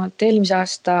tulenevalt eelmise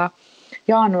aasta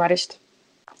jaanuarist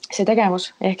see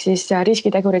tegevus ehk siis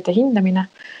riskitegurite hindamine,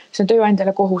 see on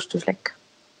tööandjale kohustuslik.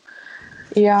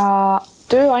 Ja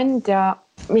tööandja,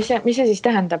 mis see siis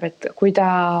tähendab, et kui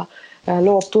ta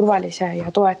loob turvalise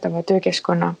ja toetava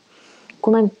töökeskkonna?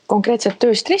 Kui me konkreetselt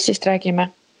tööstressist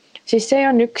räägime, siis see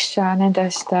on üks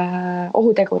nendest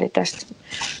ohuteguritest.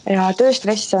 Ja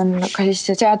tööstress on ka siis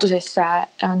seadusesse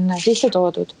on sisse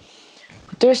toodud.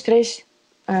 Tööstress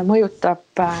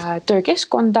mõjutab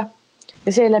töökeskkonda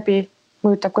ja seeläbi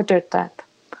mõjutab ka töötajat.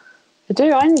 Ja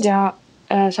tööandja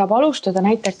saab alustada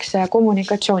näiteks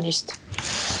kommunikatsioonist.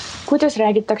 Kuidas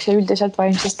räägitakse üldiselt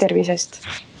vaimsest tervisest?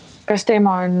 Kas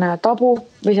teema on tabu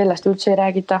või sellest üldse ei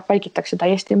räägita, vaikitakse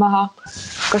täiesti maha?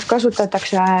 Kas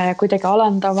kasutatakse kuidagi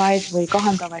alandavaid või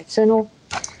kahandavaid sõnu,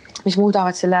 mis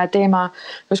muudavad selle teema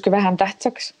justkui vähem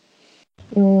tähtsaks?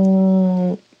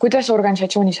 Kuidas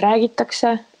organisatsioonis räägitakse,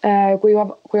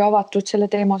 kui avatud selle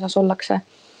teema osas ollakse?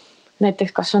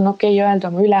 Näiteks kas on okei öelda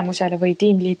oma ülemusele või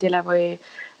tiimliidile või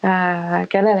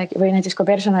kellelegi või näiteks ka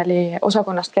personali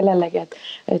osakonnast kellelegi,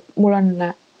 et mul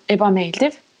on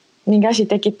ebameeldiv. Mingi asi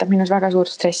tekitab minus väga suurt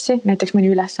stressi, näiteks mõni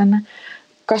ülesanne.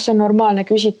 Kas on normaalne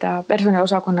küsida personali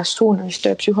osakonnast suunamist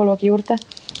tööpsühholoogi juurde,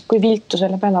 kui viltu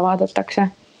selle peale vaadatakse?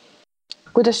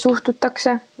 Kuidas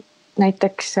suhtutakse?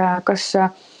 Näiteks kas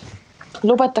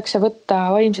lubatakse võtta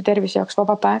vaimse tervise jaoks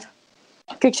vaba päev?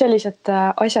 Kõik sellised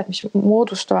asjad, mis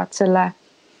moodustavad selle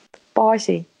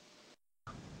baasi,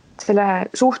 selle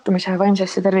suhtumise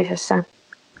vaimsesse tervisesse.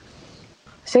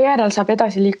 Seejärel saab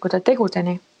edasi liikuda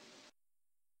tegudeni.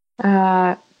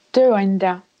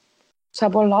 Tööandja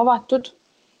saab olla avatud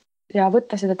ja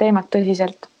võtta seda teemat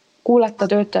tõsiselt, kuulata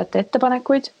töötajate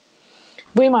ettepanekuid,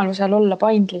 võimalusel olla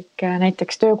paindlik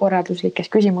näiteks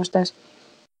töökorralduslikes küsimustes,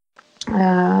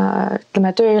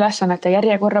 tööülesannete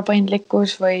järjekorra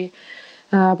paindlikkus või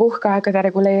puhkeaegade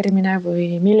reguleerimine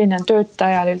või milline on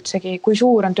töötajal üldsegi, kui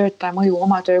suur on töötaja mõju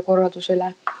oma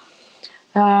töökorraldusele.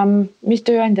 Mis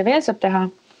tööandja veel saab teha?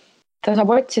 Ta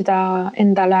saab otsida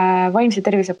endale vaimse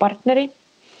tervise partneri.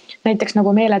 Näiteks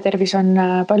nagu meeletervis on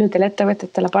paljudele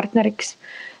ettevõtetele partneriks.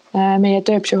 Meie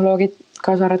tööpsühholoogid,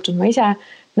 kaasa arvatud ma ise,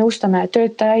 nõustame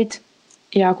töötajaid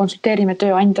ja konsulteerime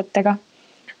tööandjatega,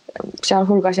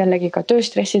 sealhulgas jällegi ka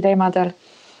tööstressi teemadel.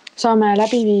 Saame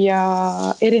läbi viia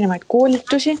erinevaid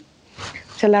koolitusi.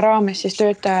 Selle raames siis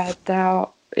töötajad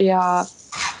ja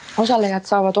osalejad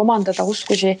saavad omandada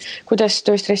oskusi, kuidas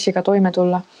tööstressiga toime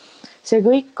tulla. See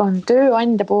kõik on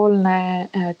tööandja poolne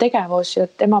tegevus ja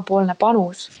tema poolne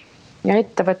panus ja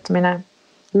ettevõtmine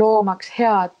loomaks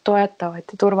head,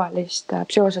 toetavat ja turvalist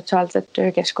psühhosotsiaalset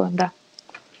töökeskkonda.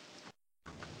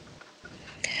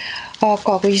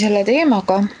 Aga kui selle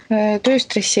teemaga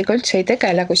tööstressiga üldse ei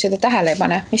tegele, kui seda tähele ei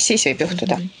pane, mis siis võib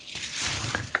juhtuda?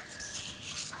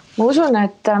 Ma usun,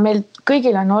 et meil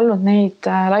kõigil on olnud neid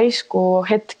laisku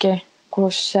hetki,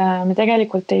 kus me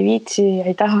tegelikult ei viitsi,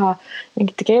 ei taha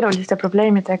mingite keeruliste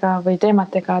probleemidega või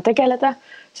teematega tegeleda,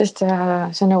 sest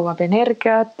see nõuab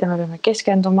energiat ja me peame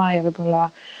keskenduma ja võib-olla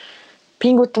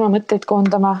pingutama, mõtteid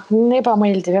koondama,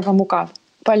 ebameeldiv, ebamugav.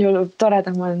 palju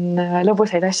toredam on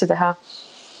lõbusaid asju teha.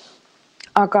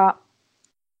 Aga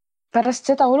pärast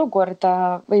seda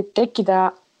olukorda võib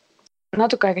tekkida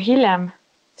natuke aega hiljem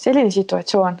selline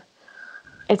situatsioon,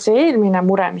 et see eelmine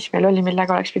mure, mis meil oli,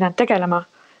 millega oleks pidanud tegelema,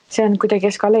 see on kuidagi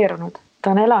eskaleerunud.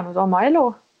 Ta on elanud oma elu,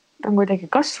 ta on kuidagi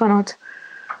kasvanud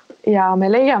ja me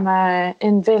leiame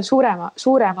end veel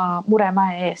suurema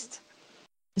muremäe eest.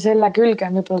 Selle külge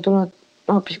on võib-olla tulnud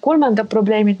hoopis kolmandad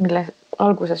probleemid,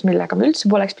 millega me üldse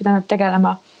poleks pidanud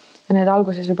tegelema ja need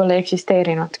alguses võib-olla ei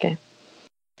eksisteerinudki.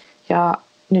 Ja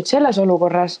nüüd selles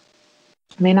olukorras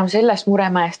me enam sellest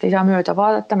muremäest ei saa mööda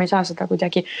vaadata, me ei saa seda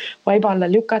kuidagi vaiba alla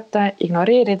lükata,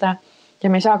 ignoreerida ja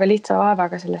me ei saa ka lihtsa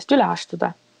vaevaga sellest üle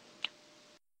astuda.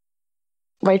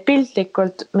 Vaid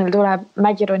piltlikult meil tuleb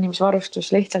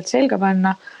mägironimisvarustus lihtsalt selga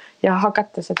panna ja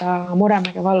hakata seda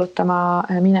muremäge vallutama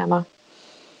minema.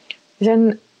 See on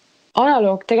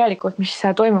analoog tegelikult, mis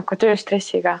toimub ka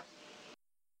tööstressiga.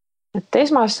 Et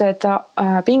esmased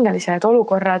pingelised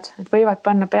olukorrad võivad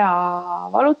panna pea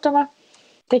valutama,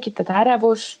 tekitada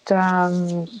ärevust,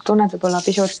 tunned võib-olla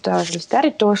pisut sellist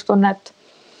ärrituvustunnet,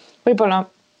 võib-olla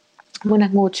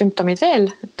mõned muud sümptomid veel,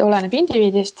 et oleneb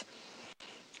indiviidist.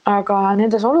 Aga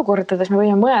nendes olukordades me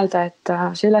võime mõelda, et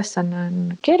see ülesanne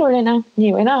on keeruline,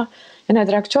 nii või naa, ja need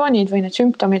reaktsioonid või need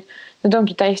sümptomid, need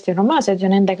ongi täiesti normaalsed ja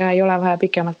nendega ei ole vaja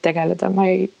pikemalt tegeleda,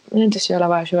 nendesse ei ole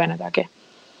vaja süvenedagi.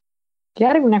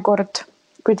 Järgmine kord,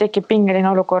 kui tekib pingeline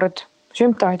olukord,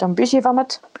 sümptomid on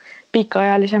püsivamad,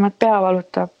 pikaajalisemad, pea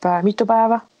valutab mitu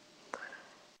päeva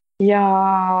ja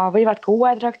võivad ka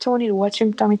uued reaktsioonid, uued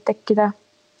sümptomid tekkida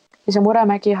ja see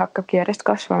muremägi hakkabki järjest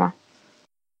kasvama.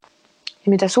 Ja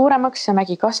mida suuremaks see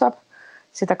mägi kasvab,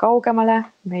 seda kaugemale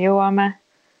me jõuame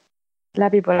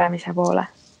läbipõlemise poole.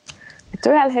 Et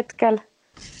ühel hetkel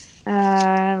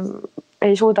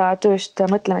ei suuda tööst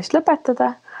mõtlemist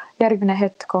lõpetada, järgmine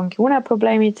hetk ongi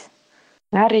uneprobleemid,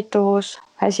 ärrituvus,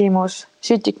 väsimus,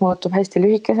 sütik muutub hästi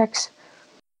lühikeseks.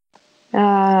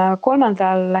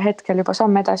 Kolmandal hetkel juba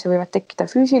samm edasi võivad tekkida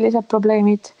füüsilised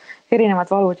probleemid, erinevad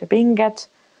valud ja pinged,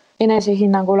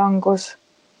 enesehinnangu langus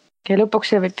ja lõpuks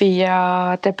see võib viia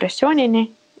depressioonini,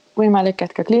 võimalik,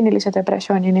 et ka kliinilise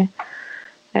depressioonini.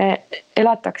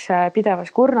 Elatakse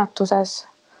pidevas kurnatuses,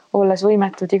 olles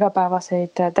võimetud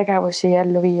igapäevaseid tegevusi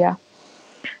ellu viia.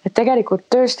 Et tegelikult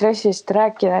tööstressist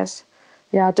rääkides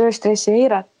ja tööstressi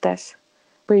eirates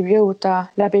võib jõuda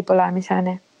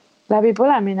läbipõlemiseni.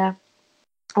 Läbipõlemine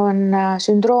on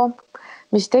sündroom,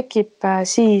 mis tekib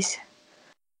siis,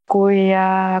 kui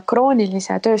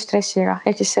kroonilise tööstressiga,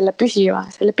 ehk siis selle püsiva,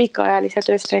 selle pikaajalise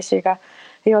tööstressiga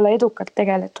ei ole edukalt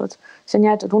tegeletud. See on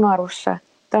jäetud unarusse.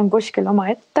 Ta on kuskil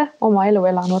omaette, oma elu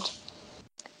elanud.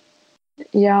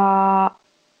 Ja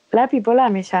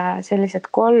läbipõlemise sellised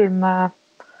 3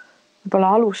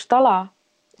 võib-olla alustala,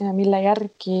 mille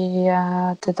järgi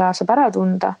teda saab ära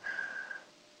tunda,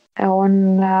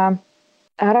 on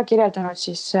ära kirjeldanud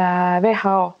siis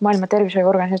WHO, Maailma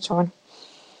Tervishoiuorganisatsioon.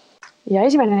 Ja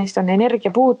esimene neist on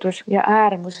energiapuudus ja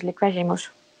äärmuslik väsimus.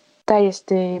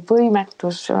 Täiesti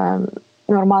võimetus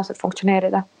normaalselt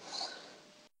funktsioneerida.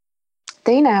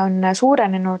 Teine on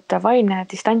suurenenud vaimne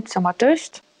distants oma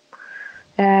tööst.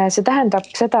 See tähendab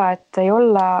seda, et ei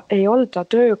olda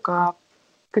tööga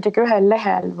kuidagi ühel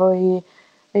lehel või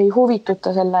ei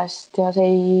huvituta sellest ja see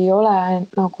ei ole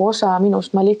nagu osa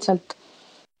minust.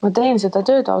 Ma teen seda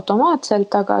tööd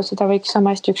automaatselt, aga seda võiks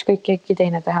sama hästi ükskõik keegi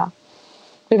teine teha.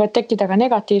 Võivad tekkida ka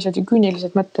negatiivsed ja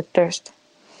küünilised mõtted tööst.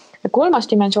 Ja 3.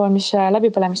 dimensioon, mis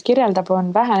läbipõlemist kirjeldab,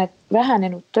 on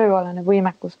vähenenud tööalane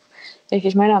võimekus. Ehk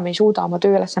siis ma enam ei suuda oma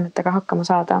tööülesannetega hakkama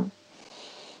saada.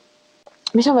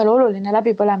 Mis on veel oluline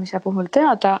läbipõlemise puhul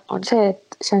teada, on see,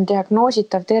 et see on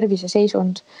diagnoositav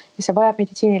terviseseisund ja see vajab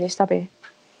meditsiinilist abi.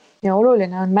 Ja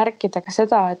oluline on märkida ka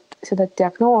seda, et seda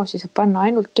diagnoosi saab panna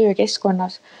ainult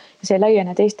töökeskkonnas ja see ei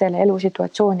laiene teistele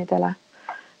elusituatsioonidele.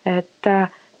 Et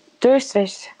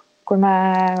tööstress, kui me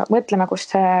mõtleme,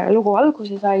 kust see lugu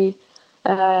alguse sai,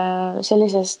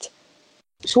 sellisest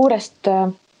suurest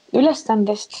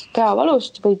ülestandest,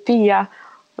 peavalust võib viia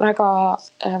väga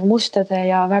mustade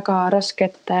ja väga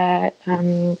raskete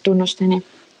tunnusteni.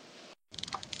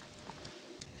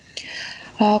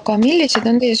 Aga millised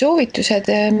on teie soovitused,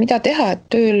 mida teha, et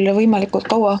tööl võimalikult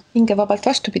kaua hingevabalt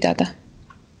vastu pidada?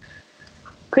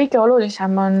 Kõige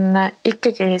olulisem on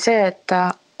ikkagi see, et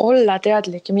olla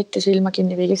teadlik ja mitte silma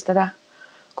kinni pigistada.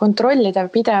 Kontrollida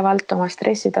pidevalt oma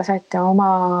stressitaset ja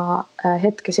oma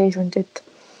hetkeseisundit.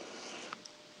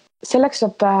 Selleks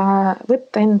saab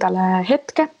võtta endale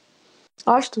hetke,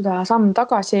 astuda samm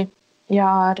tagasi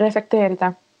ja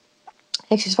reflekteerida.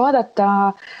 Ehk siis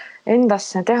vaadata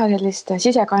endasse, teha sellist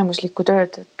sisekaimuslikku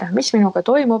tööd, et mis minuga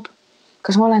toimub,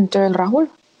 kas ma olen tööl rahul,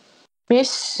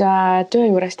 mis töö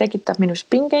juures tekitab minus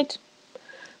pingeid,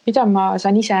 mida ma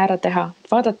saan ise ära teha,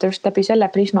 vaadata just läbi selle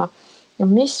prisma,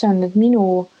 mis on need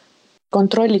minu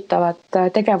kontrollitavad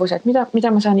tegevused,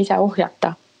 mida ma saan ise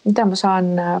ohjata, mida ma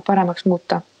saan paremaks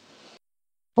muuta.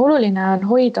 Oluline on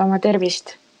hoida oma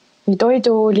tervist nii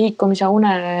toidu, liikumise,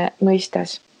 une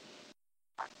mõistes.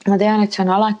 Ma tean, et see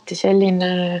on alati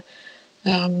selline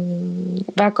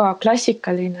väga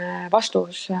klassikaline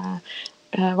vastus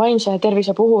vaimse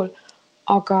tervise puhul,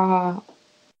 aga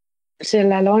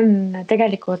sellel on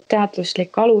tegelikult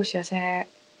teaduslik alus ja see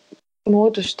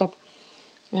moodustab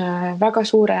väga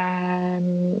suure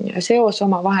seos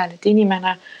oma vahel, et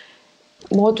inimene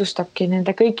moodustabki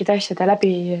nende kõikide asjade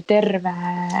läbi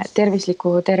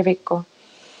tervisliku terviku.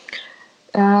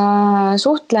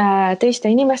 Suhtle teiste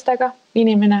inimestega,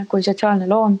 inimene kui sotsiaalne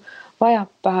loom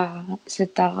vajab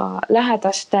seda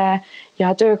lähedaste ja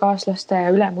töökaaslaste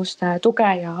ja ülemuste tuge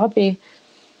ja abi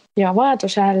ja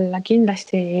vajadusel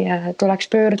kindlasti tuleks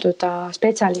pöörduda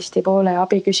spetsialisti poole ja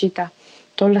abi küsida,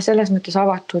 et olla selles mõttes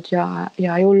avatud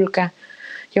ja julge.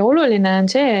 Ja oluline on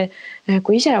see,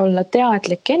 kui ise olla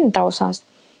teadlik enda osas,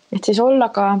 et siis olla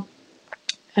ka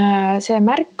see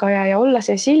märkaja ja olla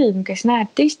see silm, kes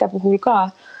näeb teiste puhul ka,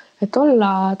 et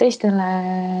olla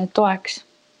teistele toeks.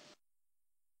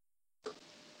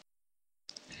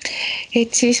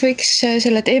 Et siis võiks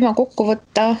selle teema kokku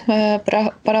võtta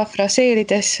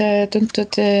parafraseerides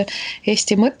tuntud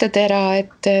Eesti mõttetera,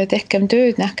 et tehkem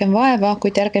tööd, nähkem vaeva,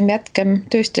 kuid ärgem jätkem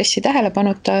tööstressi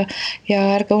tähelepanuta ja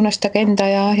ärge unustage enda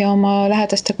ja oma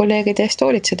lähedaste kolleegide eest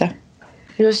hoolitseda.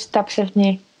 Just täpselt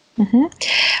nii.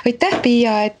 Aitäh,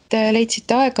 Piia, et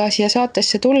leidsite aega siia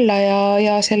saatesse tulla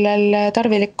ja sellel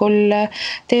tarvilikul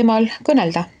teemal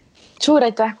kõnelda. Suur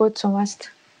aitäh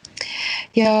kutsumast!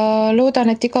 Ja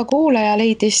loodan, et iga kuulaja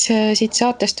leidis siit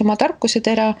saatest oma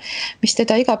tarkusetera, mis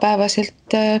teda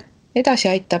igapäevaselt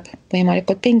edasi aitab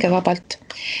võimalikult pingevabalt.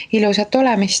 Ilusat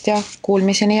olemist ja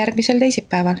kuulmiseni järgmisel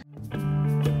teisipäeval!